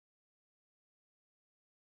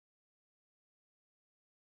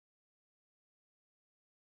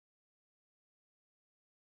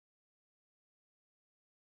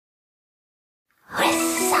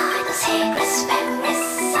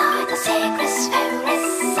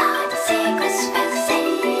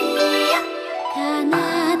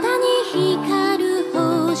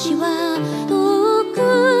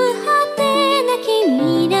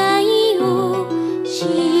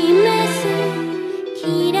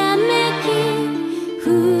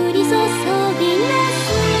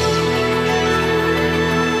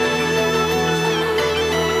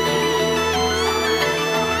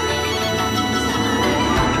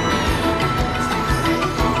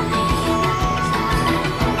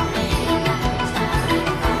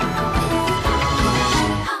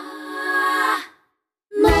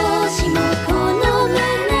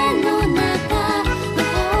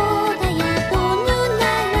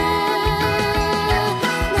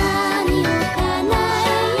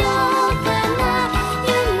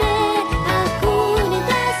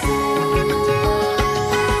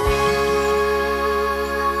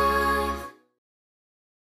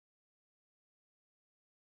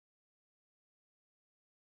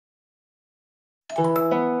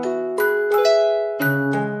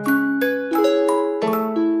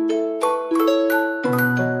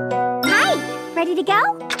Hi! Ready to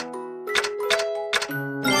go?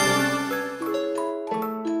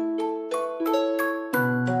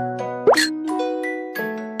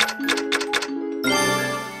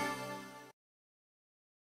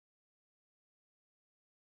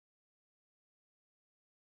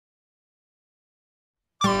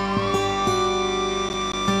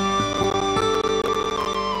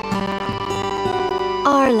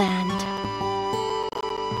 Arland.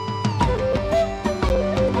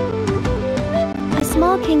 A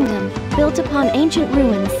small kingdom built upon ancient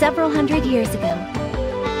ruins several hundred years ago.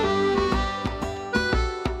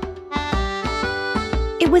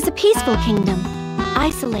 It was a peaceful kingdom,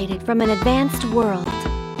 isolated from an advanced world.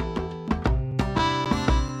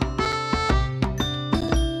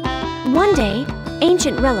 One day,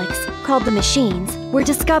 ancient relics, called the machines, were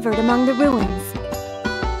discovered among the ruins.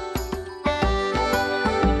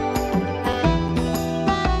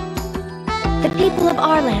 The people of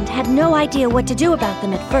Arland had no idea what to do about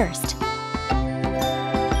them at first.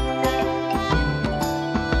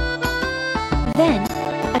 Then,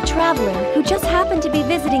 a traveler who just happened to be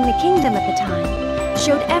visiting the kingdom at the time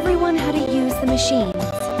showed everyone how to use the machines.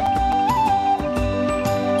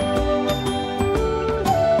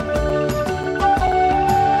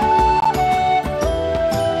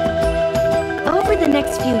 Over the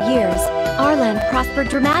next few years, Arland prospered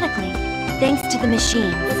dramatically, thanks to the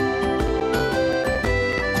machines,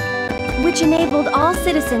 which enabled all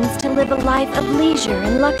citizens to live a life of leisure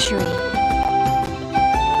and luxury.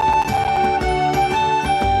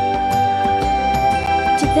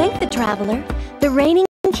 To thank the traveler, the reigning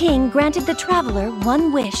king granted the traveler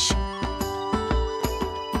one wish.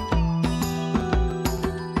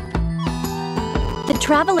 The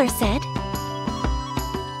traveler said,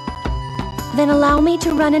 "Then allow me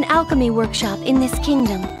to run an alchemy workshop in this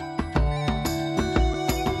kingdom."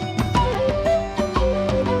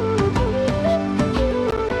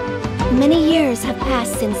 Many years have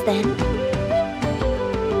passed since then.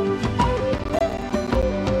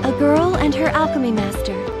 A girl and her alchemy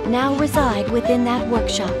master now reside within that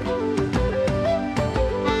workshop.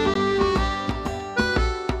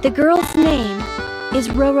 The girl's name is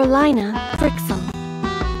Rorona Frixel,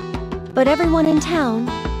 but everyone in town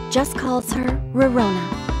just calls her Rorona.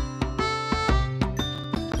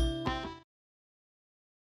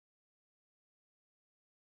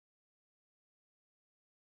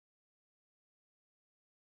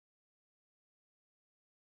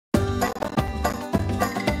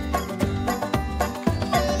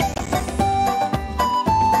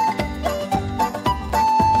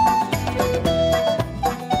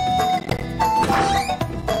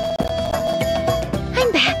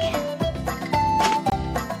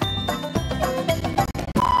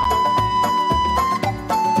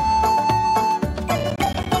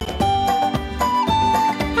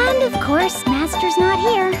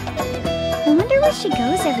 She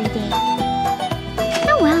goes every day.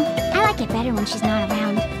 Oh well, I like it better when she's not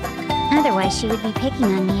around. Otherwise, she would be picking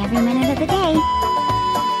on me every minute of the day.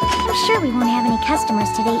 I'm sure we won't have any customers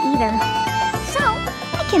today either. So,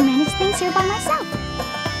 I can manage things here by myself.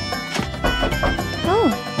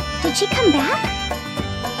 Oh, did she come back?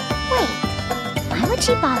 Wait, why would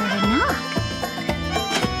she bother to knock?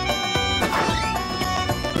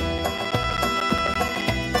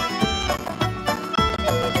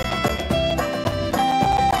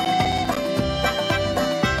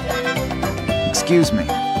 Excuse me.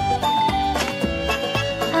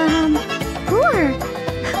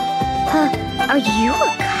 Are you a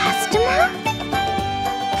customer?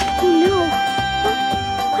 Oh no,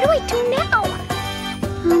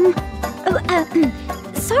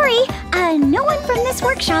 Sorry, no one from this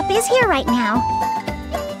workshop is here right now.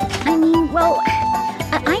 I mean, well,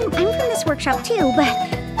 I'm from this workshop too, but,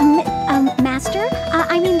 Master,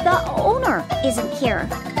 I mean the owner isn't here.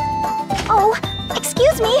 Oh,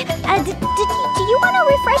 excuse me, do you want a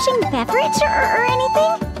refreshing beverage or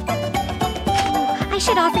anything? I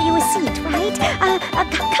should offer you a seat, right?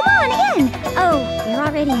 Come on in! Oh, you're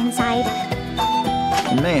already inside.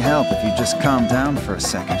 It may help if you just calm down for a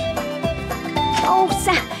second. Oh,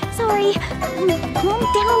 sorry. Calm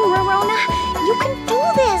down, Rorona. You can do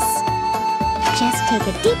this. Just take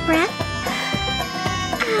a deep breath.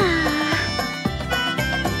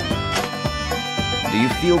 Do you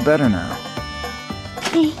feel better now?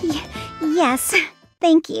 Yes,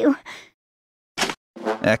 thank you.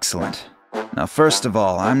 Excellent. Now, first of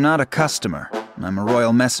all, I'm not a customer. I'm a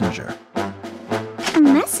royal messenger. A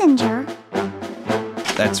messenger?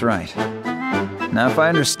 That's right. Now, if I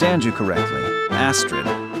understand you correctly, Astrid,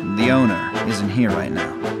 the owner, isn't here right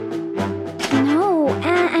now. No,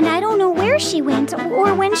 and I don't know where she went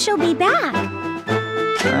or when she'll be back.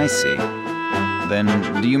 I see. Then,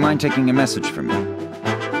 do you mind taking a message from me?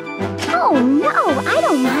 Oh, no, I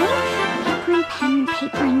don't mind.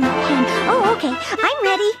 Paper and pen. Oh, okay, I'm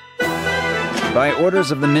ready. By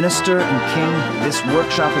orders of the Minister and King, this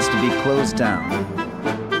workshop is to be closed down.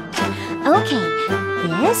 Okay,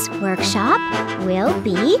 this workshop will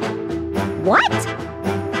be... what?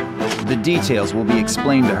 The details will be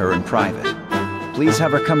explained to her in private. Please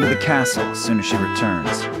have her come to the castle as soon as she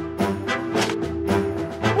returns.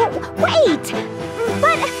 Wait!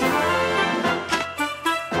 But...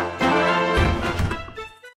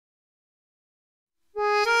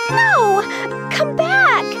 No! Come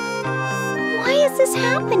back! Why is this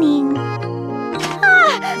happening?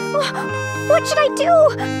 What should I do?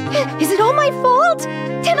 Is it all my fault?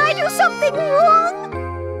 Did I do something wrong?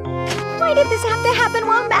 Why did this have to happen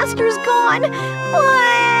while Master's gone?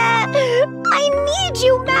 I need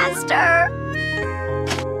you, Master!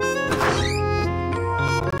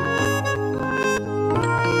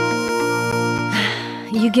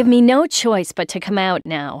 You give me no choice but to come out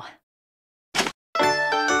now.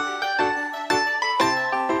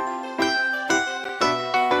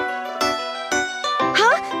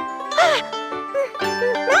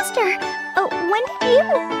 When did you?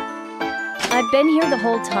 I've been here the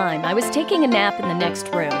whole time. I was taking a nap in the next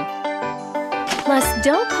room. Plus,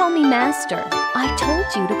 don't call me Master. I told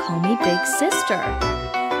you to call me Big Sister.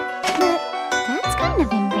 But that's kind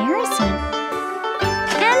of embarrassing.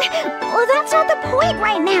 And, well, that's not the point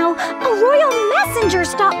right now. A royal messenger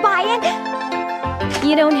stopped by and...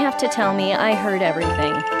 You don't have to tell me. I heard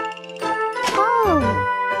everything. Oh.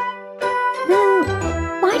 Then,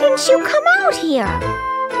 why didn't you come out here?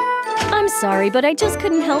 I'm sorry, but I just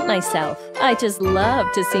couldn't help myself. I just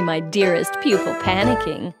love to see my dearest pupil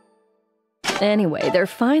panicking. Anyway, they're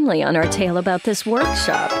finally on our tail about this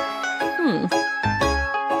workshop.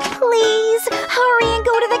 Please, hurry and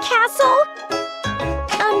go to the castle.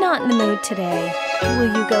 I'm not in the mood today.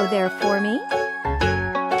 Will you go there for me?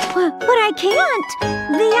 But I can't.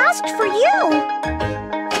 They asked for you.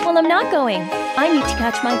 Well, I'm not going. I need to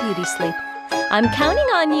catch my beauty sleep. I'm counting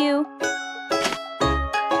on you.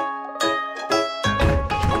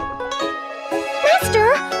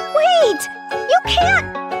 Wait! You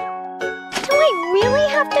can't! Do I really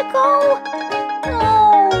have to go? No!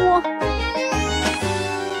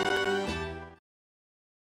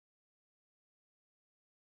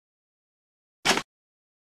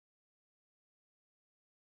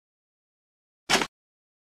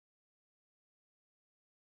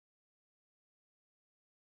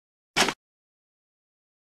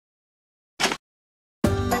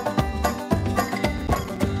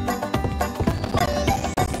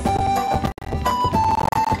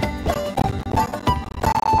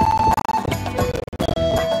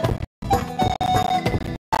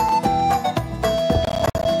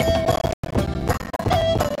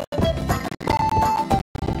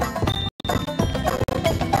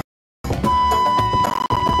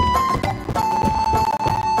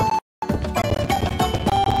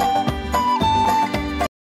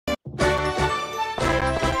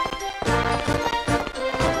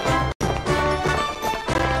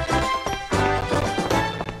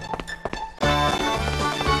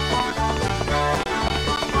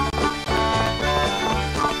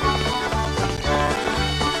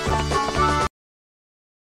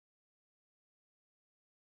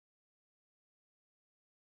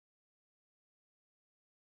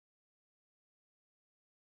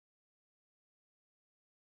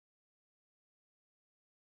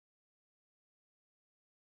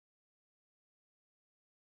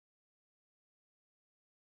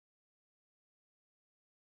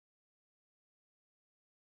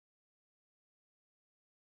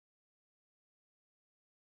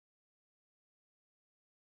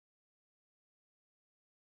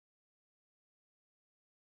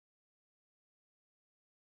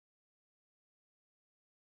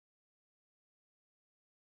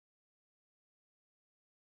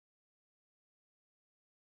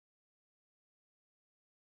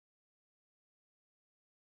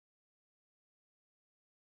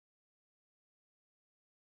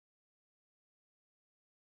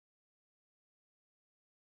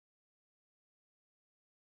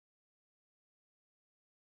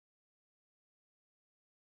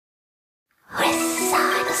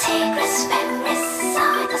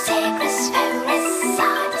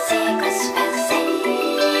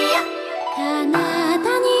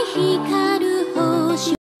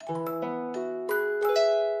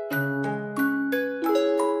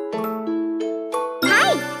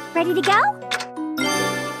 Hi! Ready to go?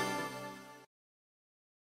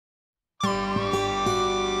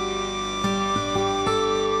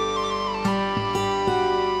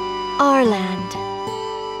 Our land.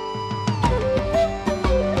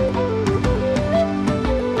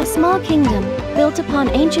 A small kingdom built upon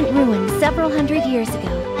ancient ruins several hundred years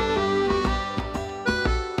ago.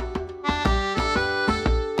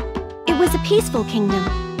 It was a peaceful kingdom,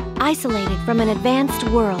 isolated from an advanced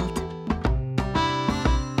world.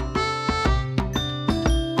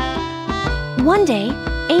 One day,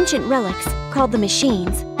 ancient relics, called the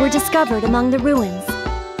machines, were discovered among the ruins.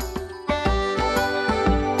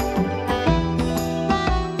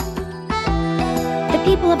 The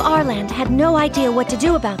people of our land had no idea what to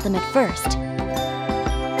do about them at first.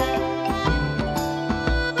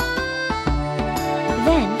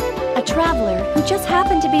 Then, a traveler who just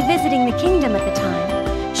happened to be visiting the kingdom at the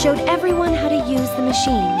time showed everyone how to use the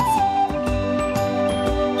machines.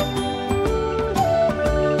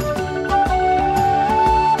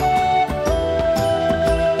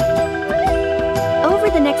 Over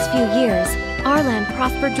the next few years, our land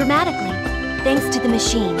prospered dramatically, thanks to the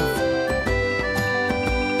machines,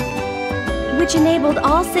 which enabled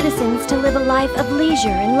all citizens to live a life of leisure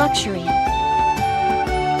and luxury.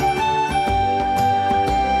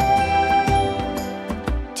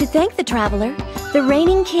 To thank the traveler, the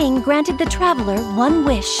reigning king granted the traveler one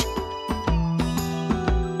wish.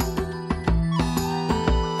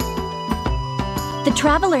 The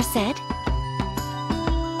traveler said,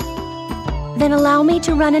 "Then allow me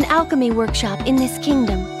to run an alchemy workshop in this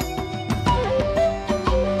kingdom."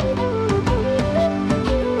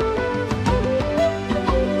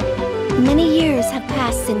 Many years have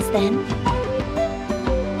passed since then.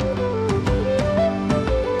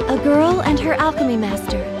 A girl and her alchemy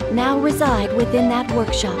master now reside within that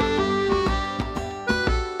workshop.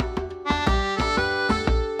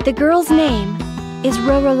 The girl's name is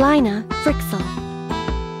Rorona Frixel,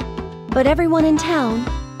 but everyone in town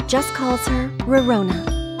just calls her Rorona.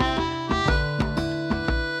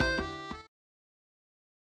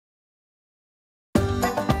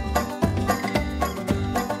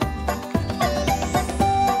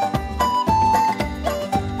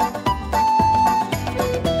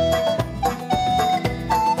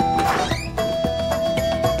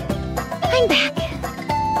 I'm back.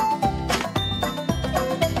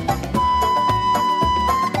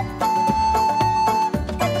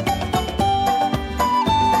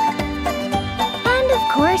 And of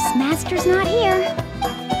course, Master's not here.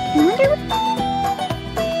 I wonder what...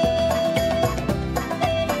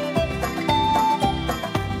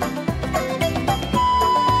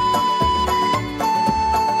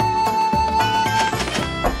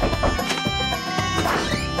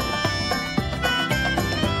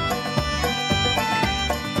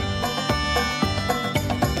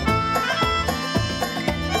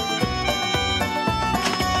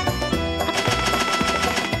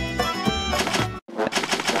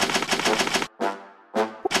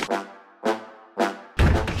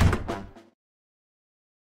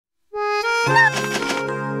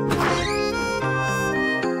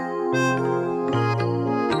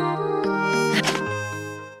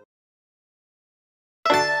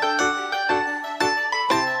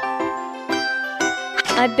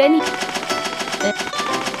 I've been...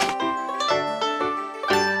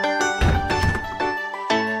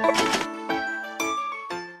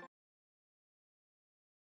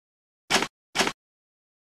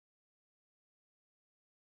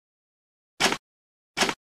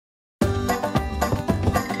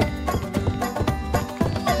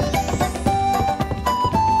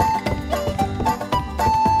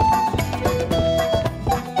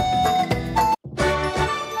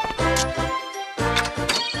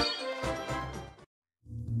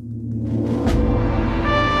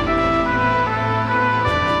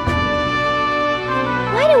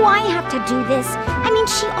 to do this. I mean,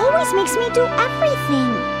 she always makes me do everything.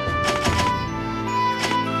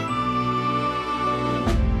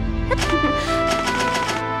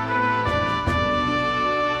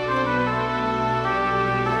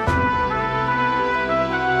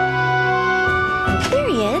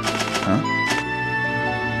 Period. Huh?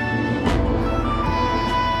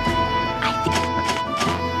 I think...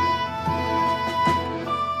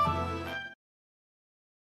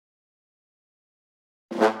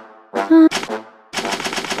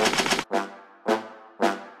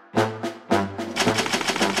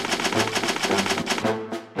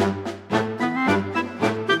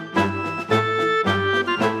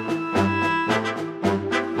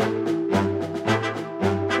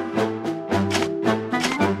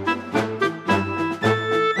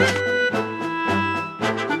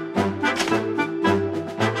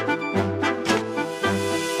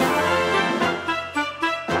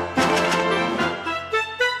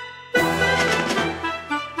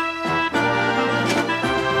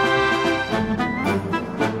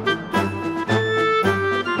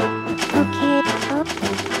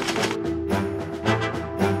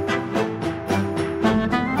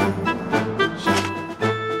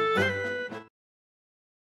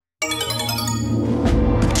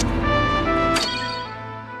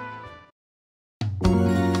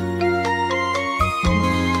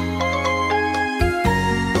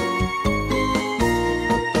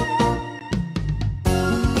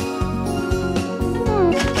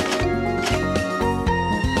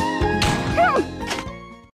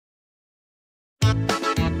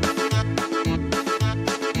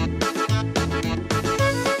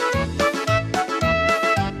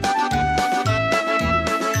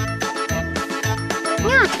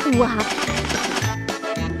 Wow.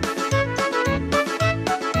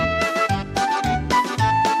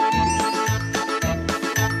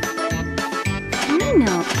 I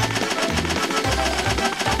know.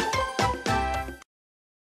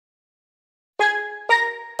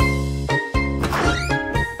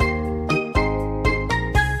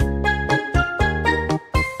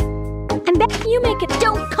 I bet you make it.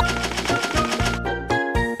 Don't come.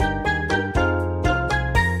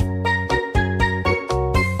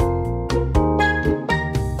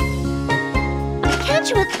 Catch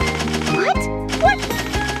you with... What? What?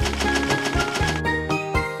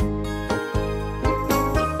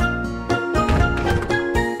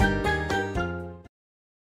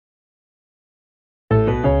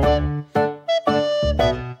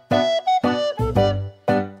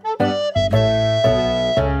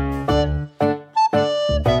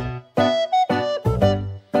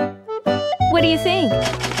 What do you think?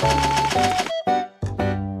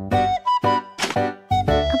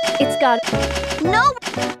 It's got... No!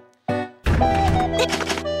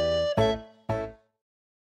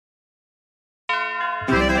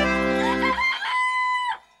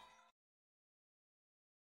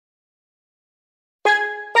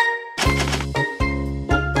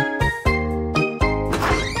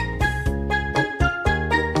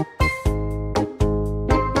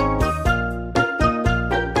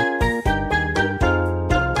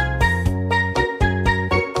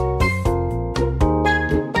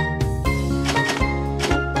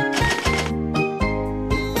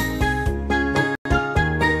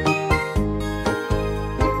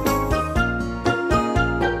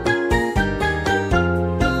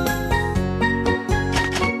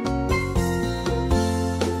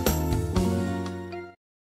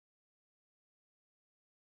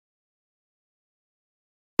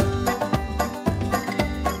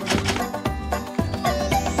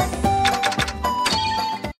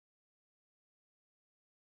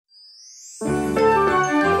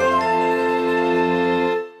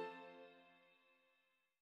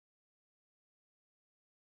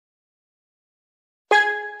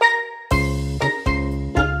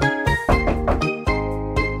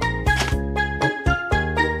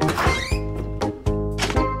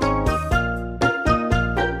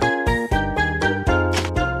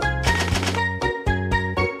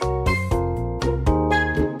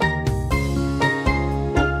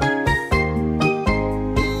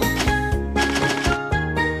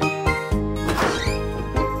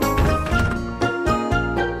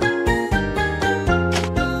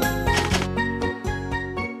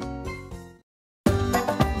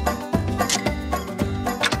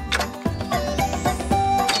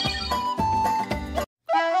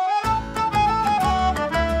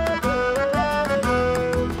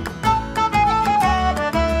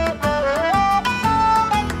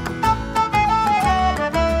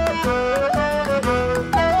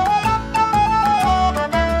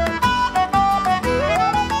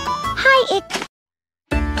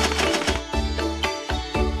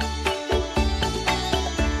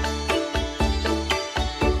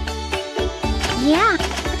 Yeah.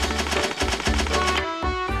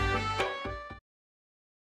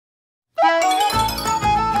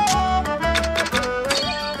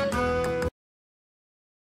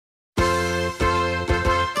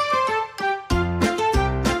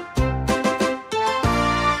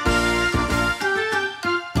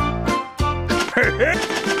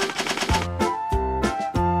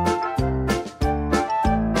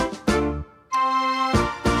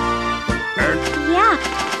 Yeah.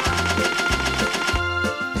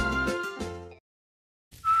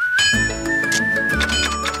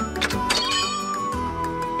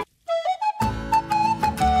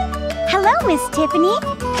 Hello, Miss Tiffany.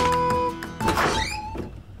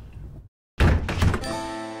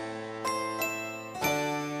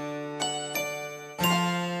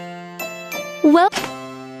 Well,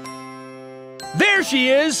 There she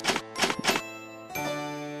is!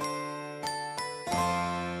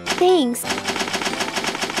 thanks.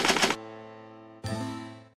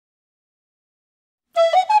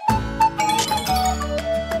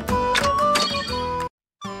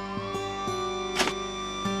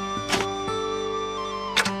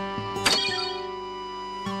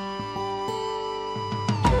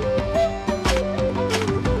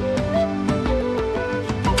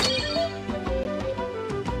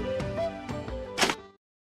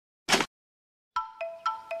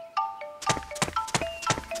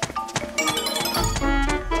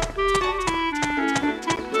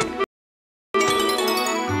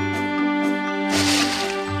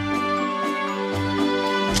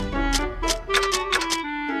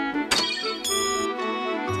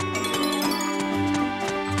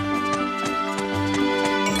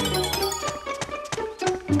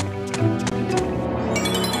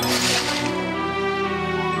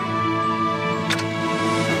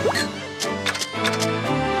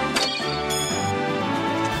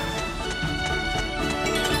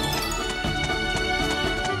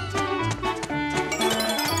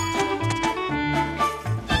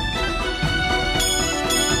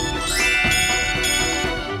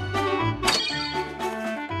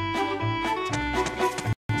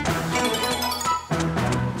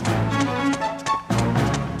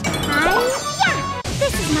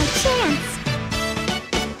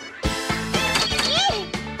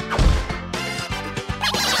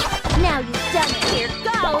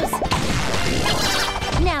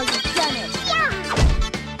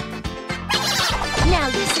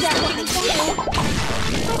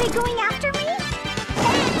 he going after me?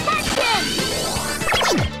 Catch him!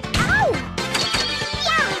 Ow!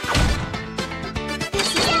 Yeah! This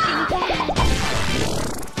is looking bad.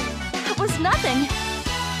 It was nothing.